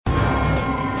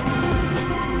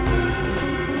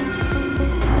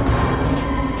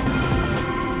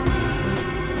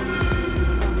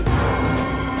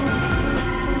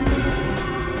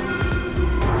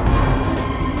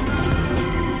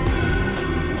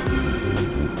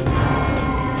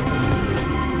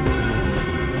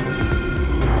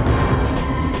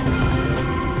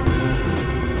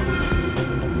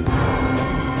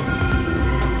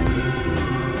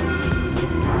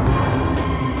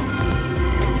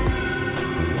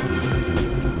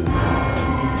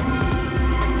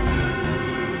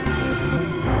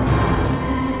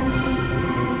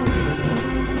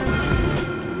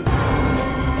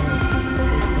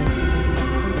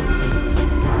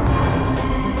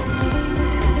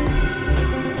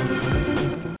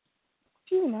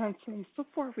announcements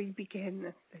before we begin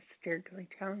this Stairway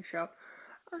Town show.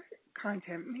 Our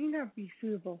content may not be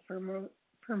suitable for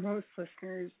most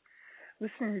listeners.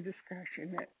 Listener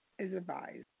discretion is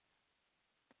advised.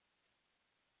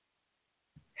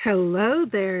 Hello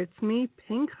there, it's me,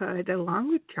 Pink Hood,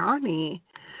 along with Johnny.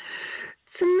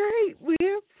 Tonight we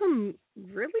have some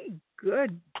really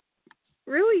good,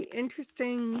 really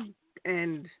interesting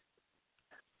and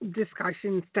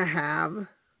discussions to have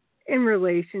in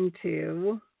relation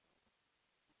to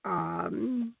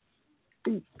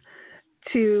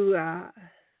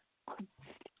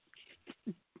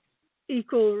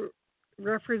equal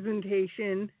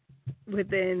representation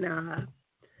within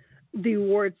the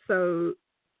awards. So,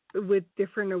 with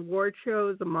different award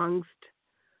shows, amongst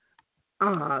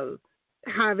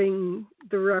having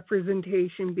the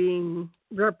representation being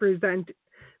represent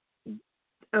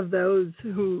of those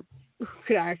who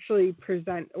could actually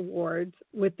present awards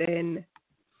within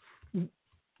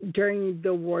during the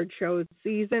award show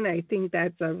season. I think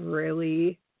that's a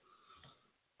really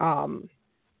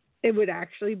it would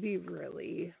actually be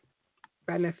really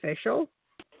beneficial,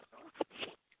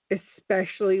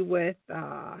 especially with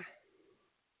the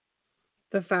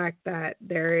fact that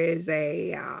there is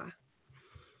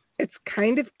it's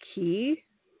kind of key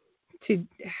to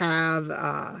have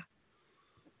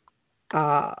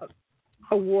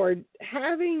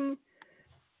having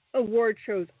award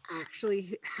shows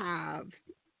actually have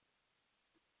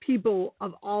people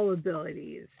of all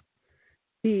abilities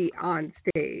be on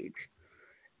stage,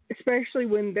 especially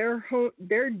when they have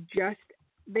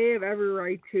every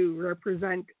right to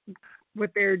represent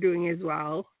what they're doing as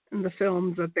well in the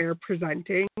films that they're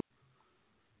presenting.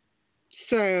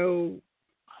 So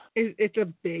it's a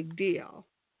big deal.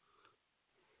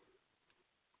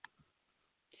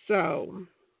 So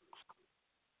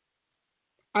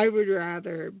I would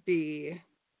rather be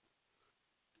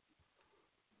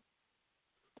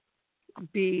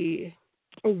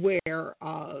aware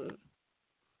of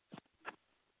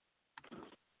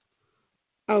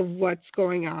what's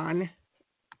going on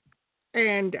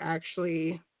and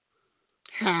actually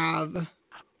have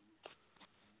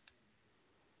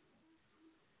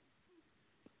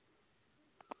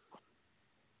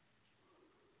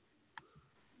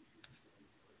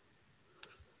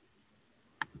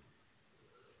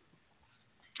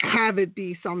it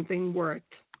be something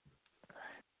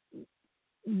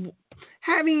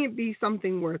having it be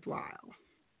something worthwhile.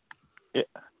 Yeah.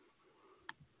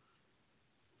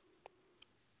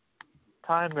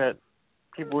 Time that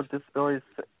people with disabilities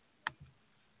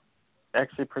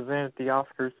actually present at the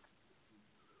Oscars.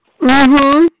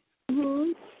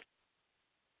 Mm-hmm.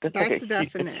 That's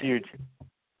definite. It's huge.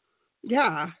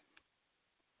 Yeah.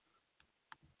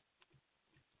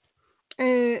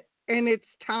 And it's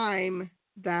time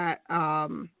that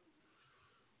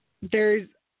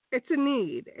it's a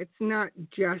need. It's not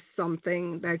just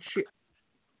something that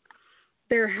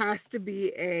there has to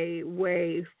be a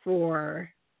way for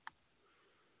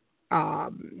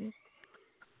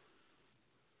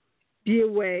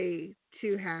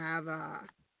to have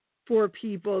for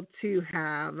people to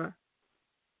have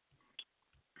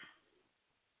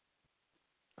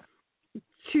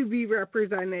to be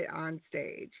represented on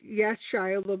stage. Yes,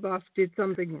 Shia LaBeouf did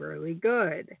something really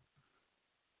good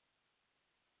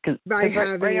by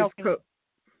having his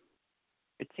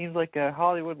it seems like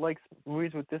Hollywood likes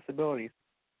movies with disabilities.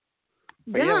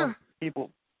 But yeah,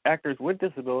 actors with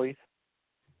disabilities,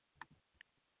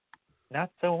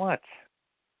 not so much.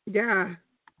 Yeah.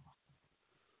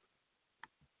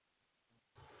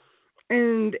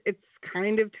 And it's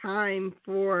kind of time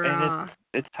for... And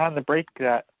it's time to break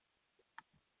that.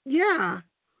 Yeah.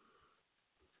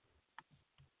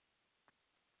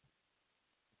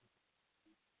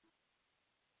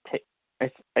 I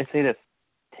say this.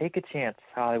 Take a chance,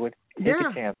 Hollywood. Take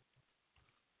a chance.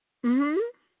 Mm-hmm.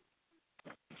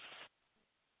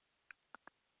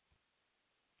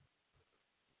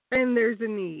 And there's a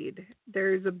need.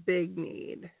 There's a big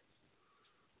need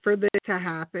for this to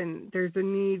happen. There's a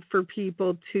need for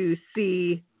people to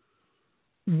see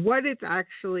what it's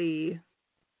actually...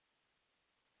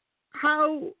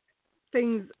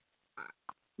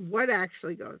 what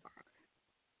actually goes on.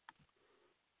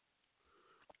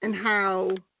 And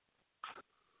how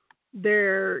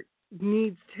there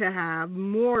needs to have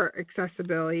more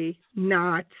accessibility,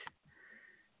 not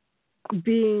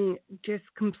being just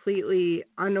completely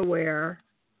unaware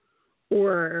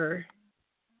or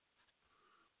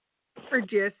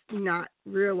just not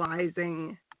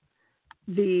realizing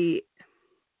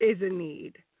is a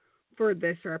need for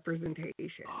this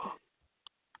representation.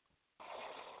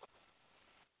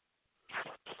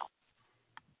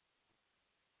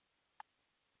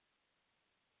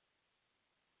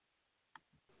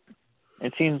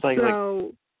 It seems like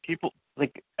So, people,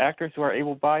 like actors who are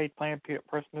able-bodied playing a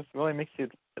person with disability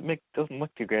doesn't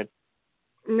look too good.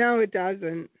 no, it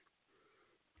doesn't.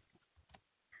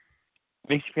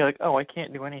 Makes you feel like, oh, I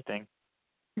can't do anything.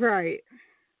 Right.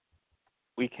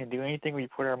 We can do anything we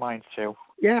put our minds to.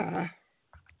 Yeah.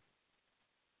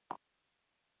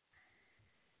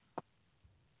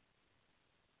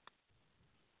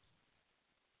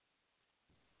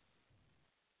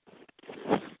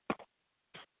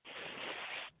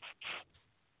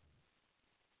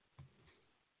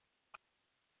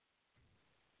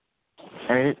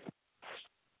 I mean,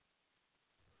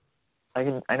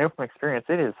 I know from experience,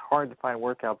 it is hard to find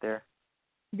work out there.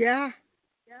 Yeah.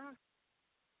 Yeah.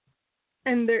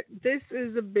 And this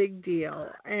is a big deal.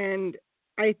 And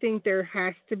I think there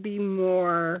has to be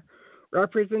more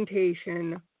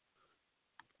representation.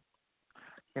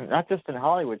 And not just in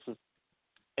Hollywood, just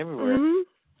everywhere.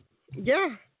 Mm-hmm.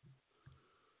 Yeah.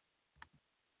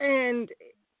 And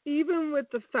even with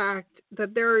the fact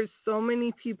that there are so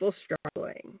many people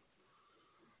struggling,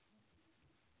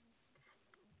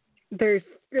 there's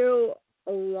still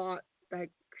a lot that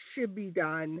should be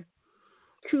done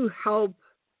to help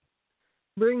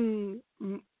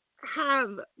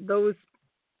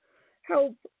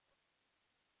help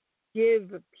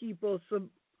give people some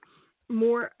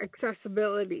more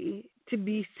accessibility to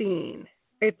be seen.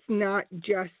 It's not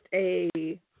just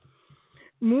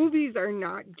movies are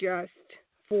not just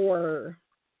for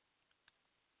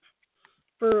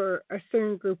a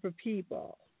certain group of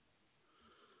people.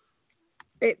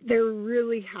 There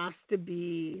really has to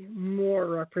be more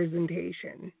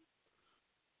representation.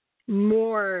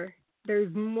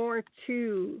 There's more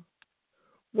to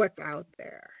what's out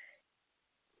there.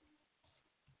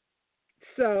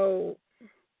 So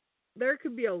there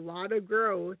could be a lot of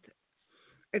growth.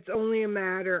 It's only a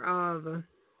matter of,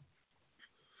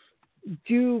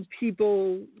 do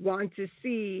people want to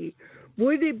see,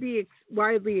 would it be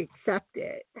widely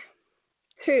accepted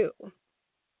too?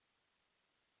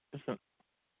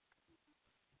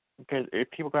 Because if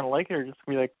people are going to like it, or just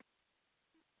be like,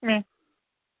 meh.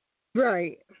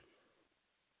 Right.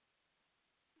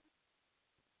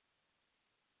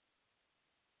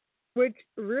 Which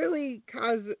really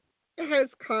has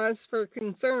cause for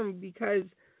concern, because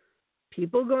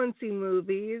people go and see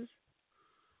movies.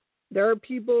 There are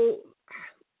people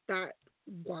that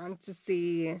want to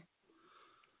see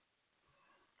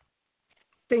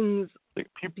things Like,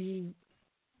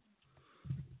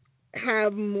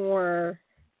 have more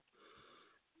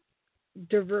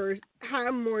diversity,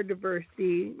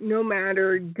 no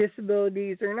matter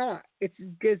disabilities or not. It's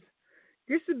just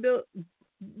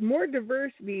more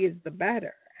diversity is the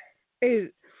better.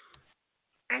 It's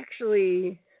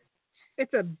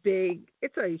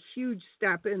a huge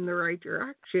step in the right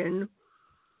direction,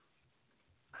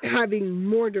 having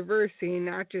more diversity,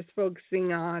 not just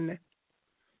focusing on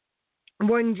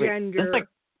one gender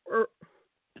or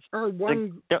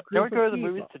one don't we group go to of the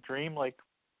people. movies to dream like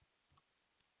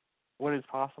what is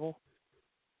possible?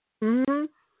 Mm-hmm.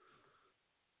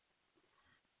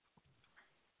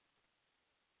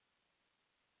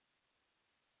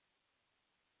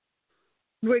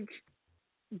 Which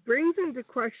brings into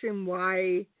question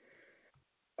why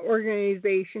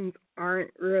organizations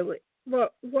aren't really,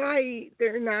 why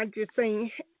they're not just saying,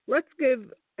 hey, let's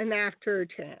give an actor a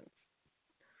chance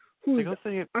who's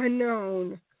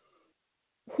unknown,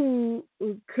 who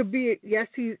could be,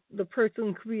 the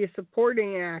person could be a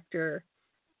supporting actor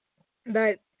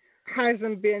that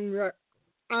hasn't been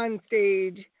on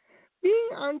stage, being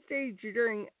on stage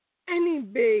during any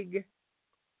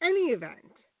event.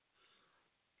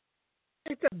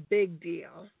 It's a big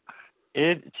deal.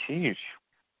 It's huge.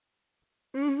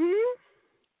 Mhm.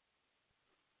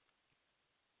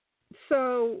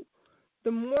 So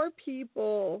the more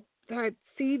people that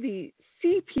see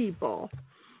people,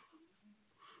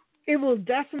 it will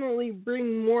definitely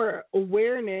bring more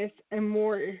awareness and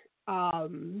more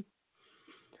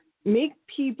make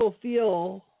people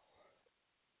feel,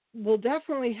 will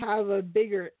definitely have a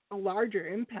larger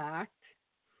impact,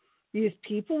 because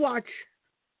people watch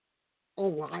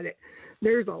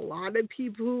there's a lot of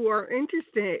people who are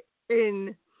interested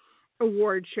in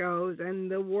award shows and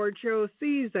the award show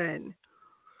season.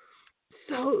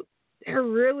 So there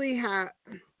really has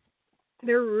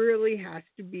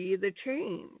to be the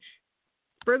change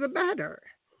for the better.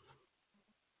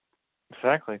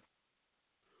 Exactly.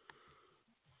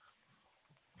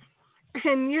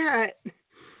 And yet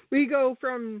we go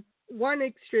from one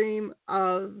extreme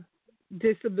of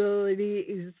disability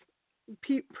is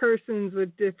persons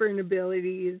with different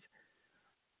abilities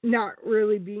not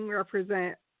really being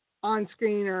represented on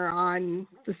screen or on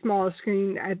the small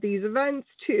screen at these events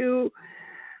to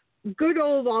good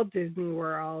old Walt Disney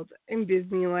World and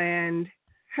Disneyland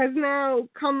has now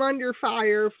come under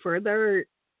fire for their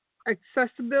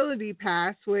accessibility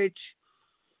pass, which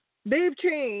they've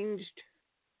changed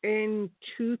in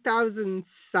 2007,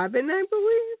 I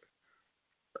believe,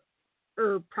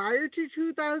 or prior to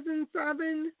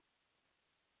 2007.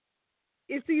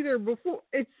 It's either before,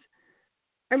 it's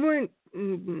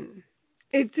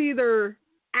either,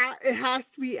 it has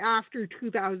to be after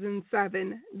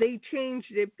 2007. They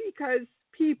changed it because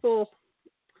people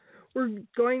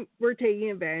were taking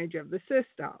advantage of the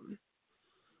system.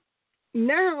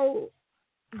 Now,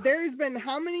 there's been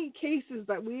how many cases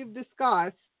that we've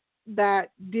discussed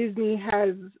that Disney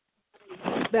has,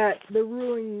 that the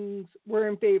rulings were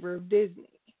in favor of Disney?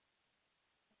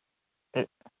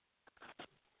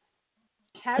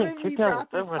 Haven't we brought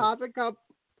this topic up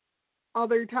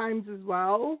other times as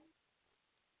well?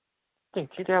 I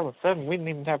think 2007, we didn't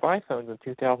even have iPhones in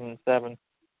 2007.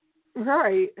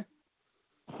 Right.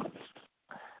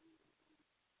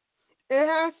 It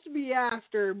has to be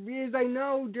after, because I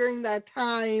know during that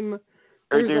time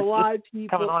there's a lot of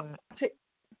people coming on.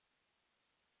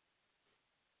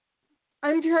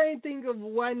 I'm trying to think of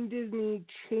when Disney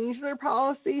changed their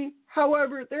policy.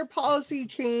 However, their policy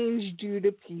changed due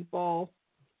to people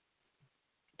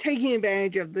taking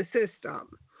advantage of the system,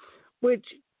 which,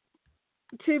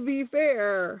 to be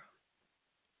fair,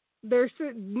 their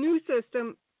new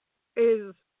system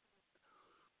is,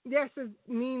 yes, it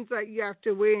means that you have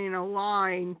to wait in a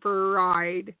line for a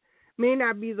ride. May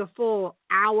not be the full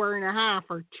hour and a half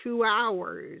or 2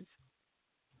 hours,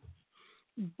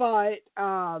 but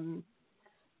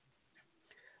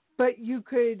you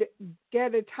could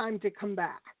get a time to come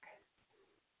back.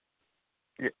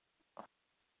 Yeah.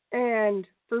 And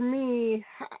for me,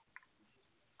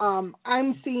 I'm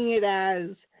seeing it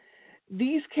as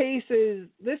these cases,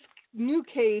 this new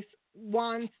case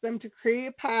wants them to create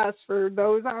a pass for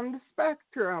those on the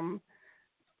spectrum.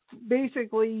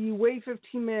 Basically, you wait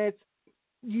 15 minutes.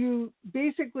 You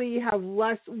basically have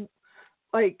less,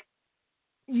 like,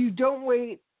 you don't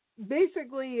wait,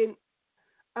 basically in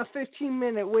a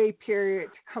 15-minute wait period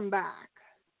to come back.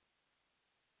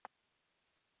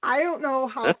 I don't know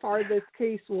how far this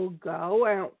case will go.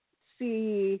 I don't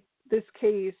see this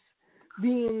case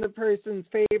being in the person's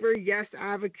favor. Yes,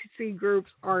 advocacy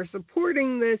groups are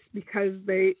supporting this because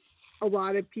a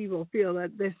lot of people feel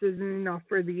that this isn't enough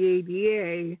for the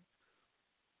ADA.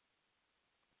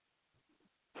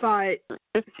 But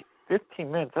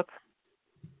 15 minutes,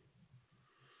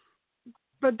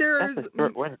 but there's that's a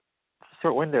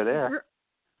short window there.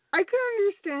 I can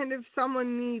understand if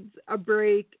someone needs a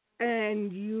break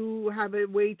and you have a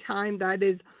wait time that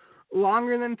is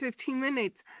longer than 15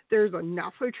 minutes. There's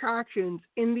enough attractions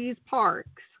in these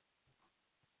parks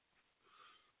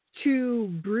to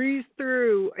breeze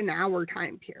through an hour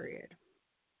time period.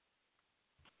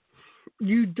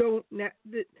 You don't,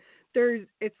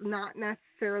 it's not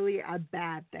necessarily a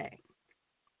bad thing.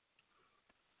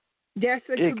 Yes,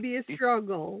 it could be a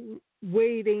struggle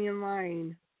waiting in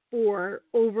line for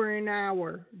over an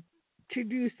hour to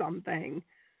do something.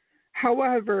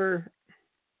 However,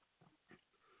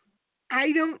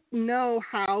 I don't know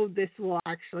how this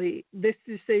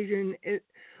decision is,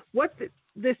 what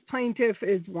this plaintiff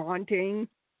is wanting,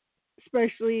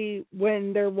 especially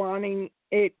when they're wanting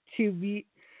it to be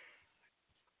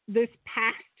this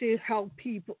pass to help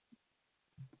people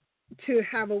to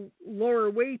have a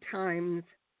lower wait times,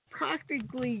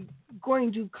 practically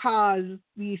going to cause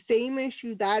the same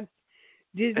issue that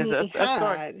Disney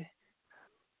had.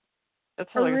 That's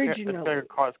originally. It's going to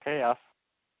cause chaos.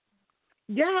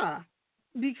 Yeah,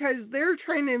 because they're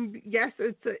trying to.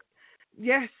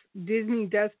 Yes, Disney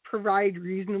does provide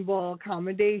reasonable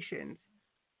accommodations,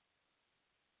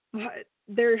 but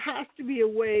there has to be a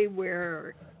way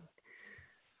where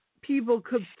people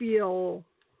could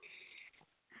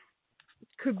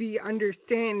be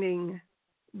understanding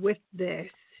with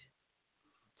this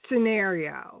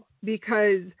scenario,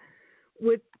 because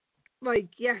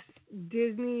yes,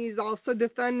 Disney is also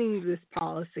defending this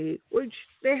policy, which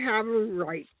they have a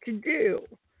right to do.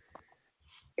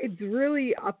 It's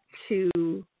really up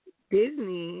to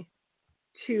Disney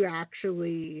to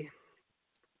actually,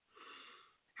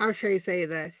 how should I say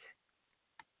this?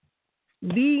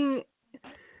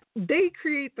 They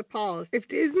create the policy. If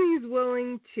Disney is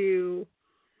willing to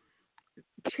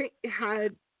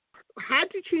had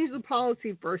to change the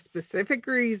policy for specific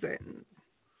reasons.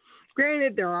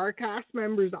 Granted, there are cast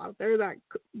members out there that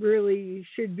really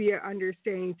should be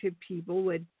understanding to people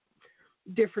with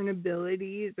different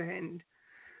abilities and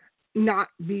not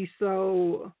be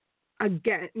so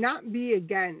not be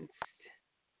against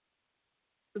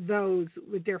those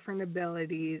with different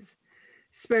abilities,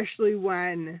 especially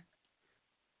when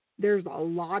there's a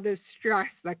lot of stress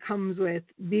that comes with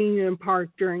being in a park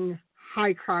during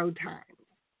high crowd times,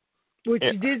 which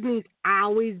Disney's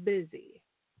always busy.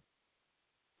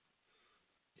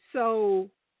 So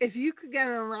if you could get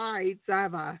on rides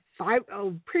that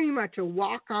have pretty much a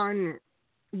walk-on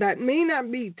that may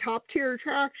not be top-tier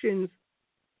attractions,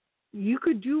 you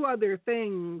could do other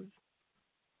things,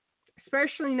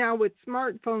 especially now with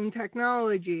smartphone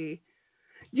technology.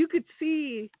 You could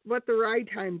see what the ride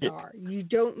times are. You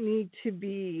don't need to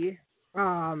be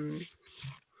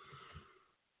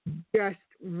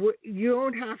you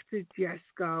don't have to just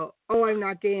go, oh, I'm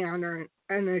not getting on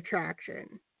an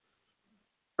attraction,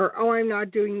 or oh, I'm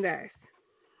not doing this.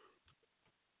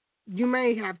 You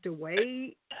may have to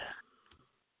wait.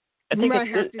 I think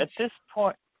at this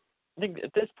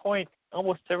point,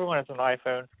 almost everyone has an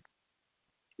iPhone.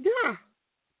 Yeah.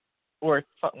 Or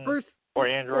something, or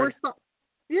Android.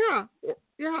 Yeah.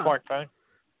 Smartphone.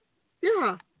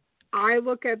 Yeah. I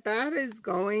look at that as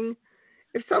going,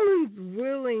 if someone's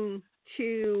willing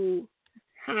to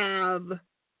have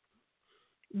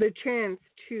the chance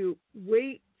to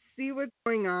wait, see what's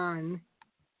going on,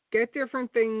 get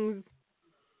different things,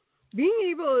 being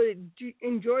able to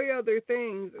enjoy other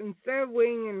things instead of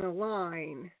waiting in a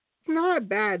line, it's not a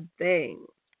bad thing.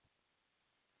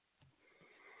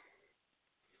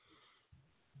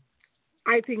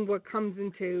 I think what comes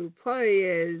into play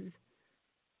is,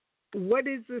 what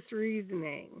is this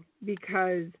reasoning?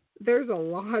 Because there's a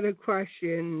lot of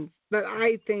questions that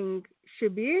I think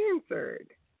should be answered.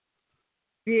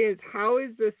 Because how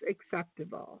is this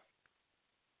acceptable?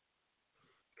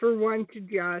 For one to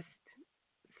just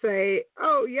say,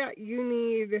 oh yeah, you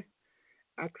need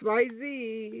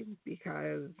XYZ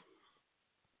because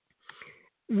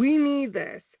we need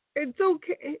this. It's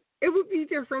okay. It would be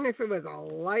different if it was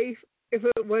if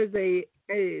it was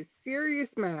a serious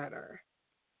matter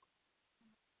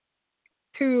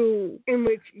in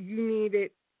which you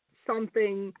needed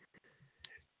something,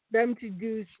 them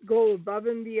to go above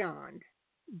and beyond.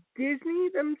 Disney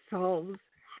themselves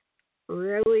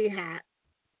really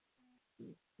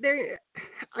I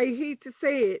hate to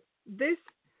say it,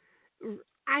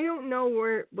 I don't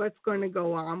know what's going to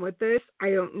go on with this.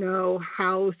 I don't know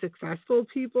how successful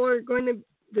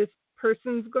this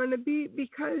person's going to be,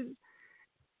 because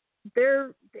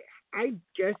I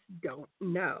just don't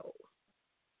know.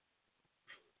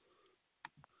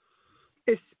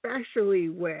 Especially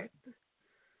with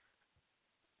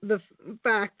the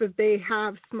fact that they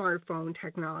have smartphone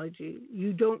technology.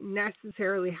 You don't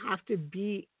necessarily have to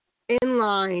be in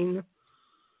line,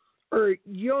 or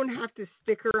you don't have to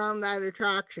stick around that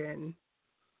attraction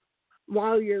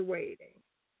while you're waiting.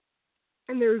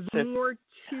 And there's more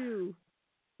to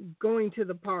going to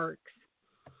the parks.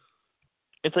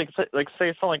 It's like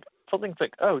say something's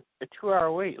like, oh, a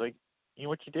 2-hour wait. Like, you know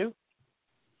what you do?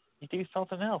 You do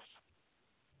something else.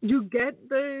 You get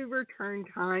the return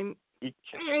time, you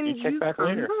check back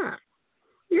later. Back.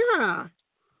 Yeah.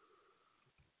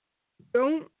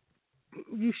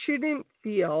 You shouldn't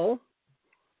feel.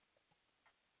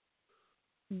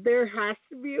 There has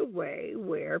to be a way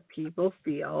where people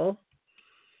feel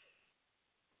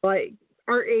like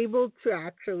are able to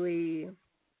actually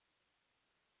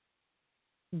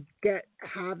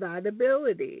have that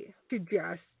ability to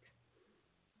just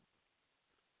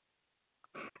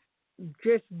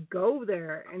go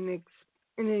there and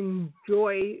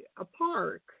enjoy a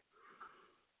park.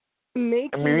 We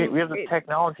have the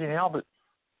technology now, but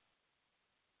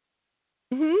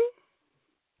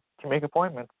to make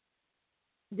appointments.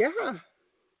 Yeah.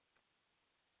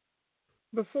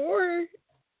 Before,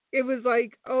 it was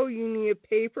like, oh, you need a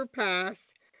paper pass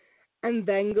and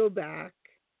then go back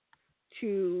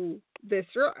to this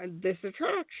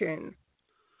attraction.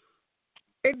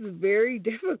 It's very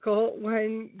difficult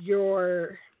when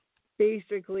you're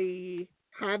basically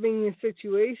having a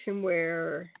situation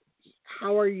where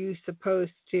how are you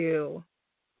supposed to?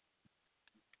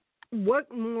 What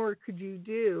more could you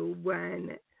do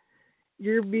when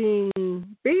you're being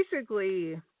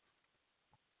basically,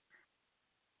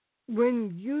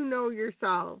 when you know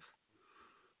yourself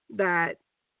that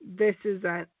this is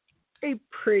a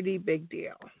pretty big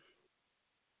deal?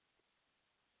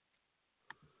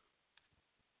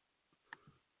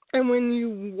 And when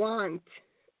you want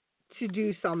to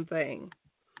do something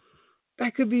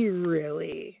that could be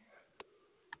really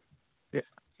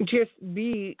just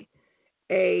be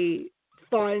a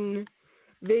fun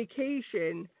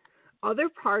vacation. Other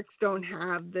parks don't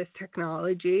have this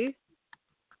technology.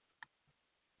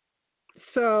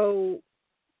 So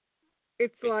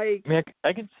it's like, I mean,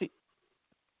 I can see.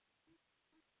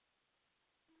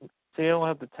 They don't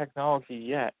have the technology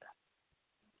yet.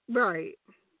 right.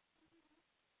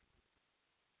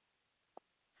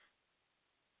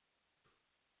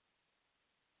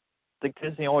 Like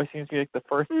Disney always seems to be like the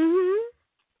first. Mhm.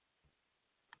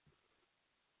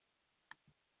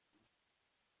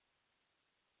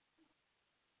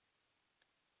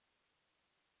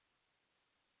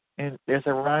 And there's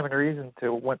a rhyme and reason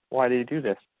to why they do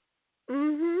this.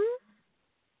 Mhm.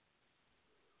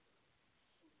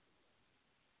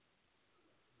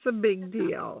 It's a big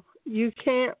deal. You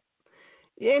can't,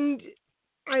 and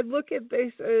I look at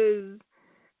this as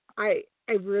I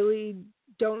really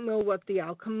don't know what the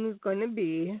outcome is going to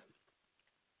be.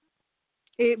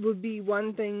 It would be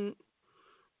one thing.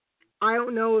 I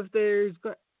don't know if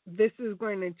this is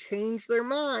going to change their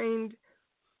mind,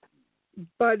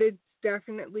 but it's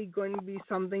definitely going to be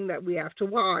something that we have to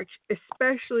watch,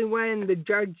 especially when the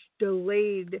judge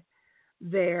delayed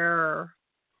their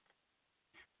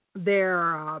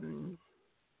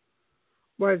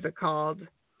what is it called?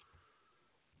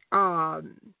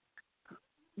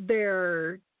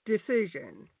 Their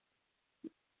decision,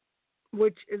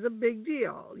 which is a big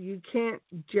deal. You can't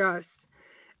just,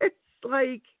 it's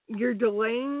like they're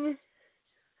delaying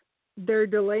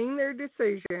their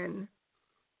decision,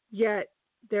 yet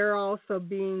they're also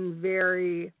being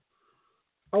very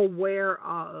aware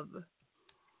of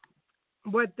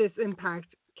what this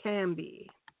impact can be.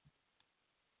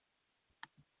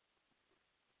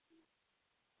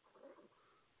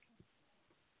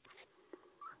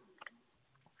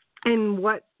 And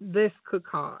what this could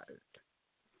cause.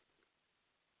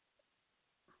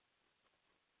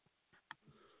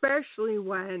 Especially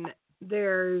when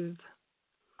there's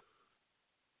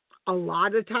a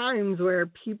lot of times where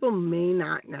people may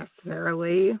not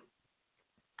necessarily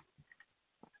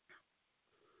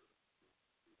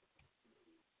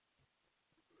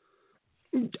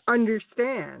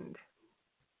understand.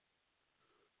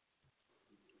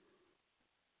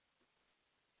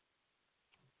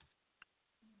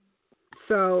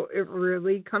 So it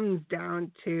really comes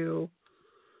down to,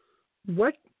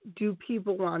 what do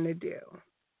people want to do?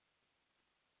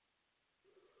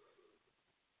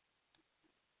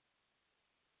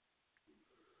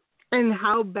 And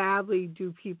how badly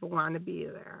do people want to be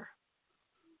there?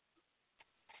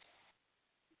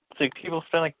 It's like people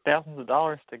spend like thousands of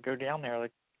dollars to go down there.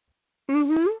 Like,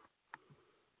 Mhm.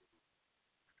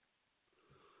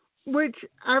 Which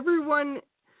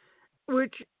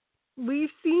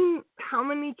we've seen how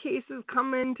many cases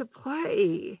come into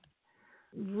play.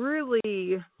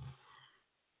 Really,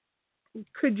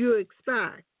 could you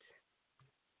expect?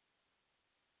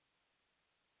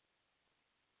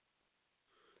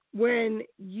 When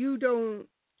you don't,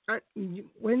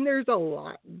 when there's a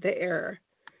lot there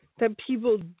that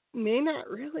people may not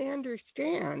really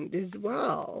understand as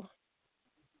well.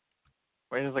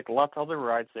 where there's like lots of other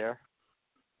rides there.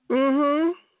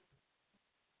 Mhm.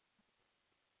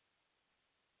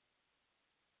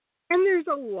 And there's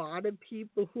a lot of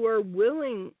people who are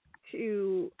willing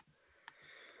to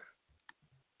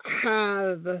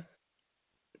have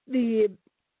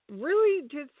really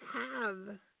just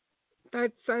have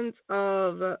that sense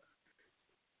of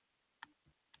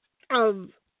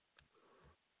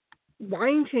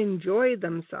wanting to enjoy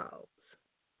themselves.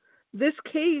 This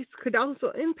case could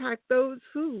also impact those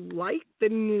who like the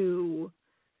new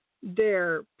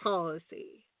Dare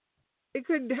policy. It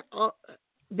could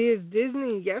be as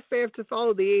Disney, yes, they have to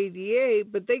follow the ADA,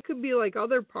 but they could be like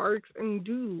other parks and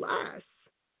do less.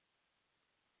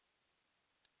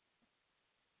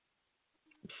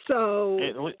 So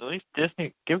At least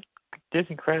give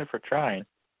Disney credit for trying.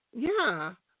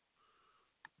 yeah,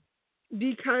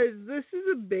 because this is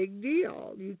a big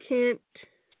deal. You can't.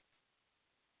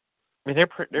 I mean,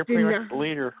 they're pretty much the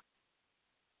leader.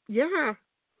 Yeah,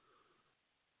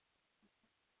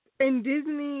 and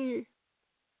Disney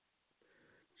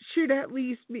should at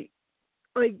least be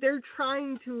like, they're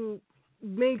trying to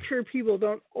make sure people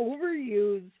don't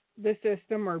overuse the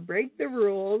system or break the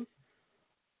rules,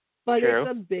 but True.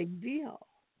 it's a big deal.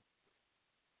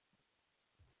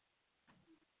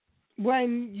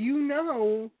 When you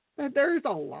know that there's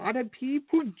a lot of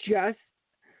people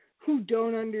who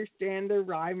don't understand the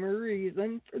rhyme or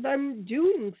reason for them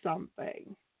doing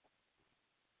something.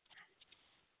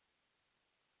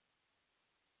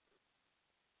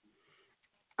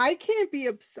 I can't be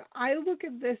upset. I look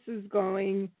at this as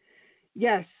going,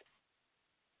 yes,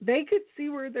 they could see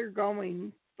where they're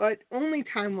going, but only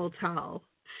time will tell,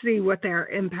 see what their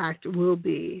impact will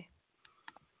be.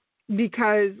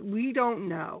 Because we don't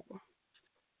know.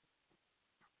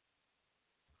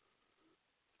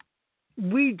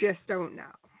 we just don't know.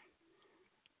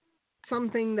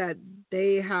 Something that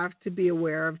they have to be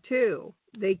aware of too.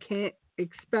 They can't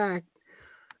expect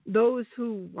those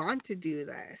who want to do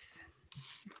this,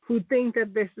 who think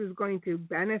that this is going to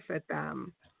benefit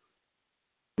them,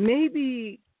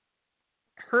 maybe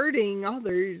hurting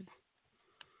others,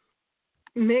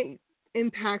 may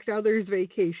impact others'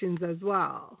 vacations as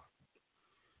well.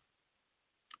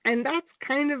 And that's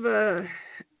kind of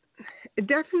it's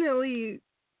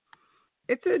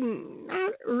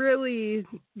not really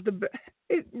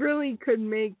it really could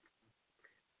make,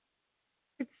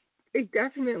 it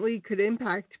definitely could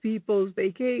impact people's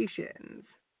vacations.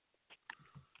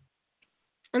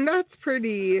 And that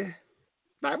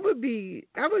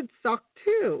would suck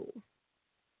too.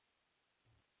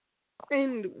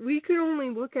 And we could only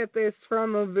look at this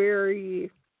from a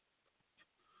very,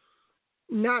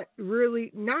 not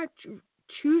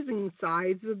choosing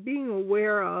sides, but being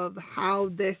aware of how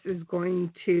this is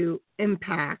going to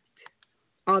impact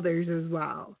others as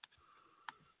well.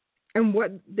 And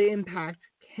what the impact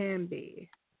can be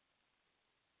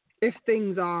if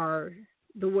things are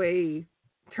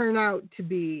turn out to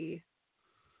be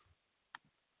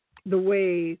the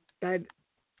way that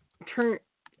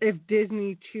if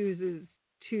Disney chooses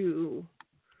to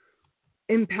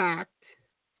impact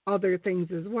other things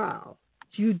as well.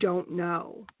 You don't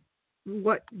know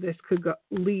what this could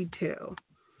lead to.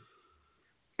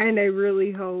 And I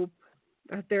really hope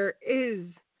that there is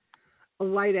a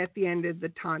light at the end of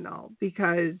the tunnel,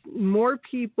 because more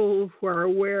people who are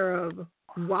aware of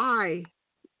why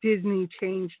Disney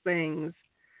changed things,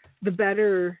 the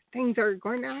better things are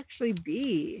going to actually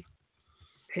be.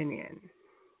 Opinion.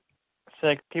 It's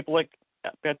like people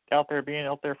out there being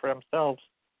out there for themselves.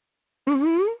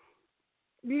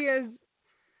 Because,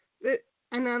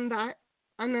 and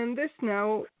on this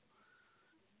note,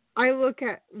 I look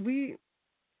at it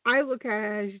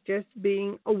as just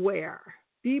being aware,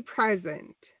 be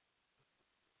present,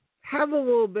 have a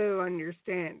little bit of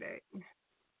understanding.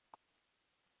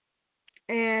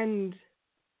 And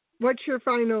what's your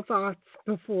final thoughts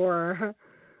before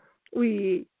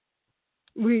we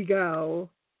go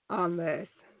on this?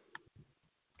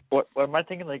 What am I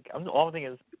thinking? All I'm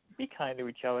thinking is be kind to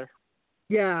each other.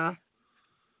 Yeah.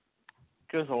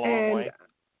 Goes a long way.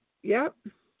 Yep.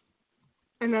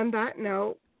 And on that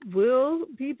note, we'll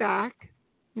be back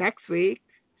next week,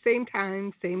 same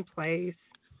time, same place.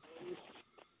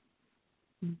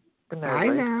 Good night,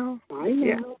 Bye now. Bye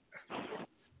now.